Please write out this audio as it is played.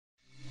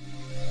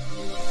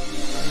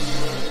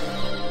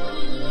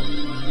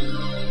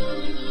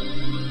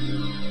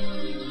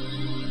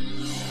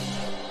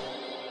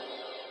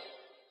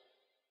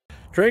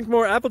Drink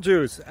more apple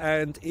juice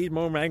and eat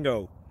more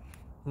mango.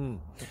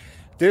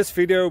 This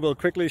video will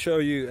quickly show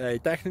you a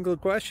technical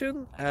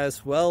question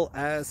as well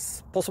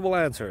as possible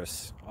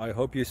answers. I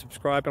hope you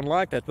subscribe and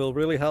like, that will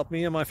really help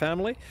me and my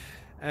family.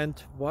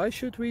 And why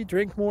should we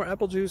drink more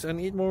apple juice and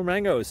eat more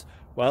mangoes?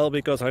 Well,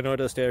 because I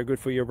noticed they're good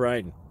for your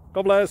brain.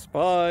 God bless,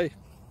 bye!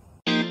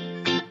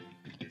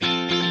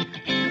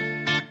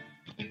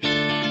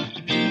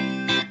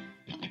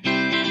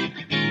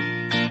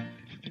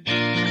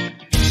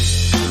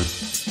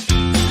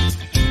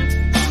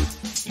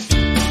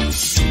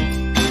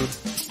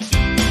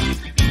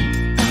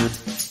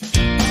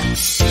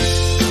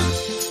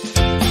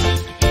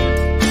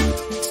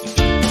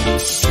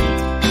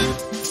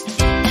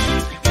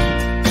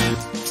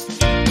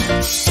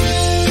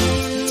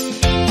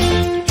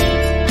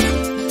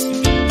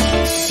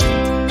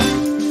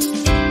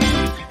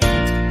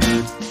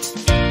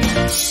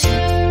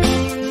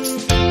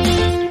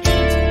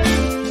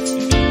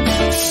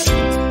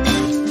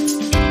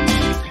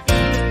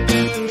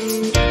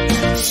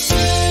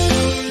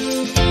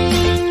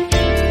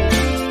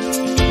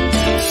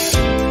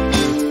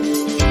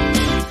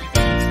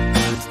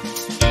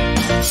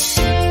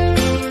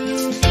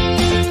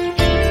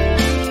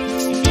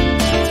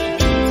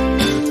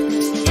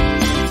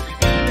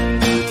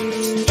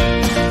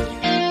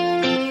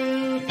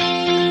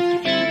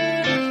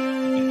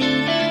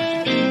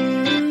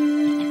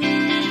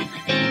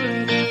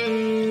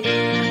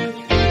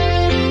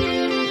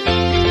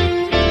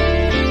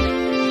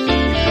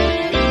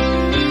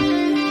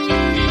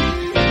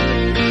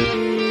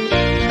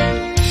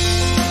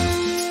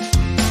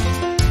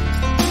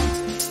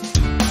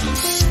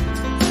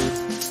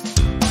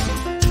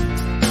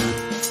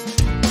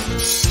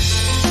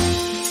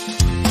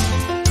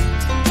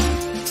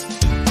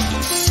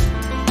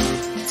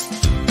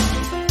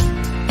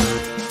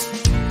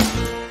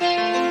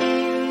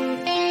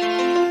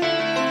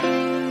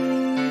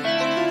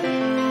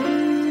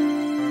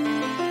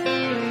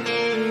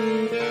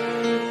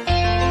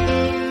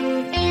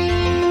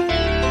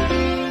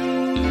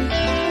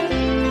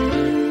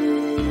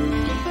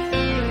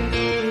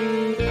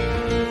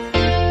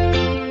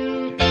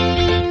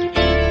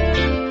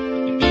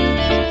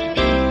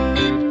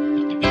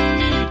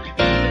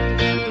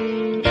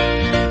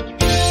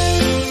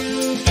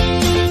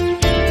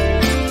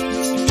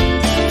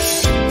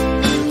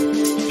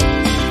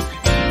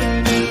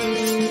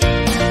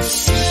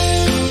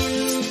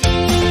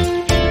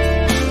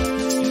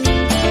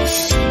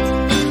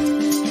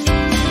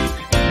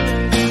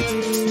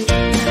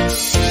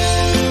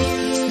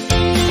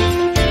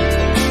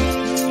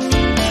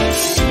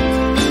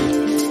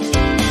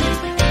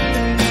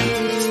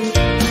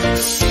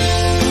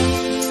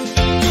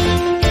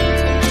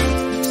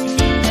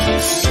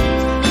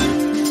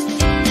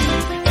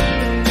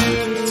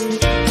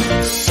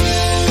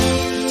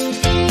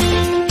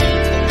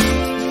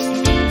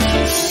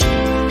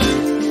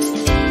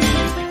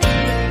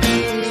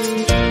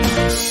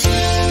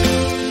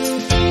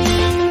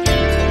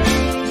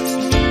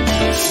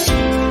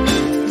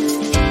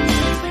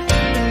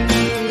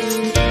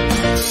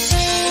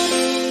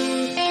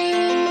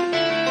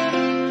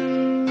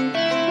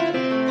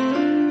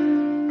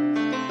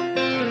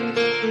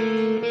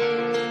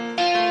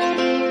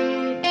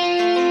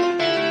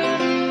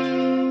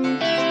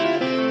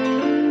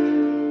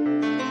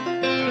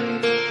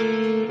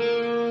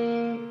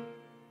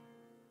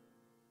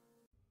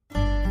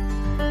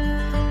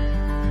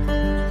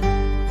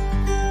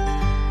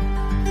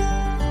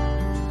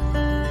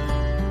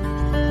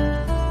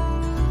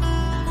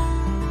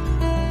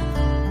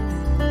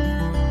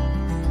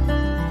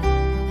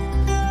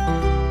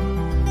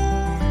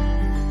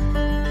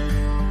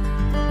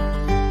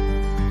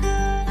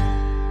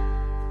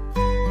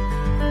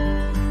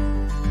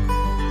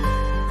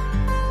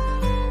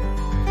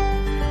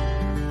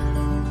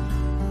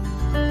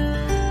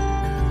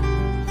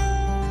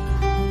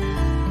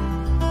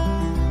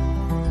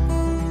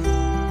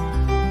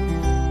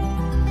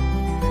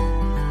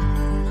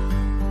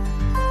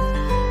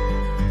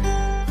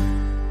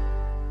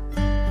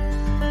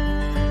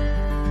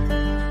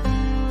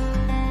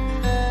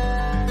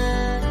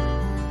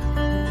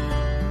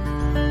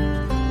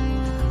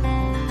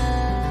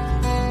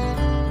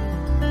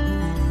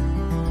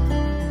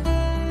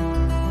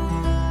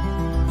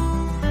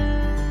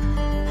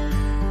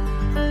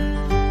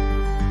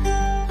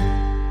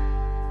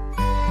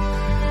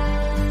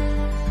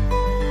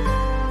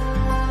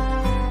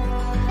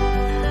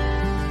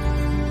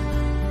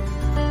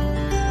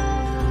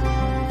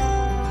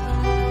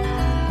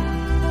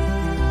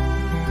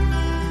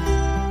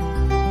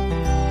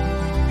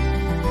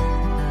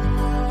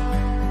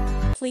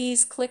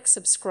 Please click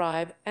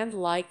subscribe and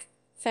like.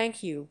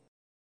 Thank you.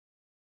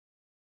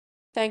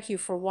 Thank you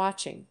for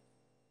watching.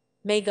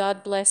 May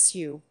God bless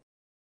you.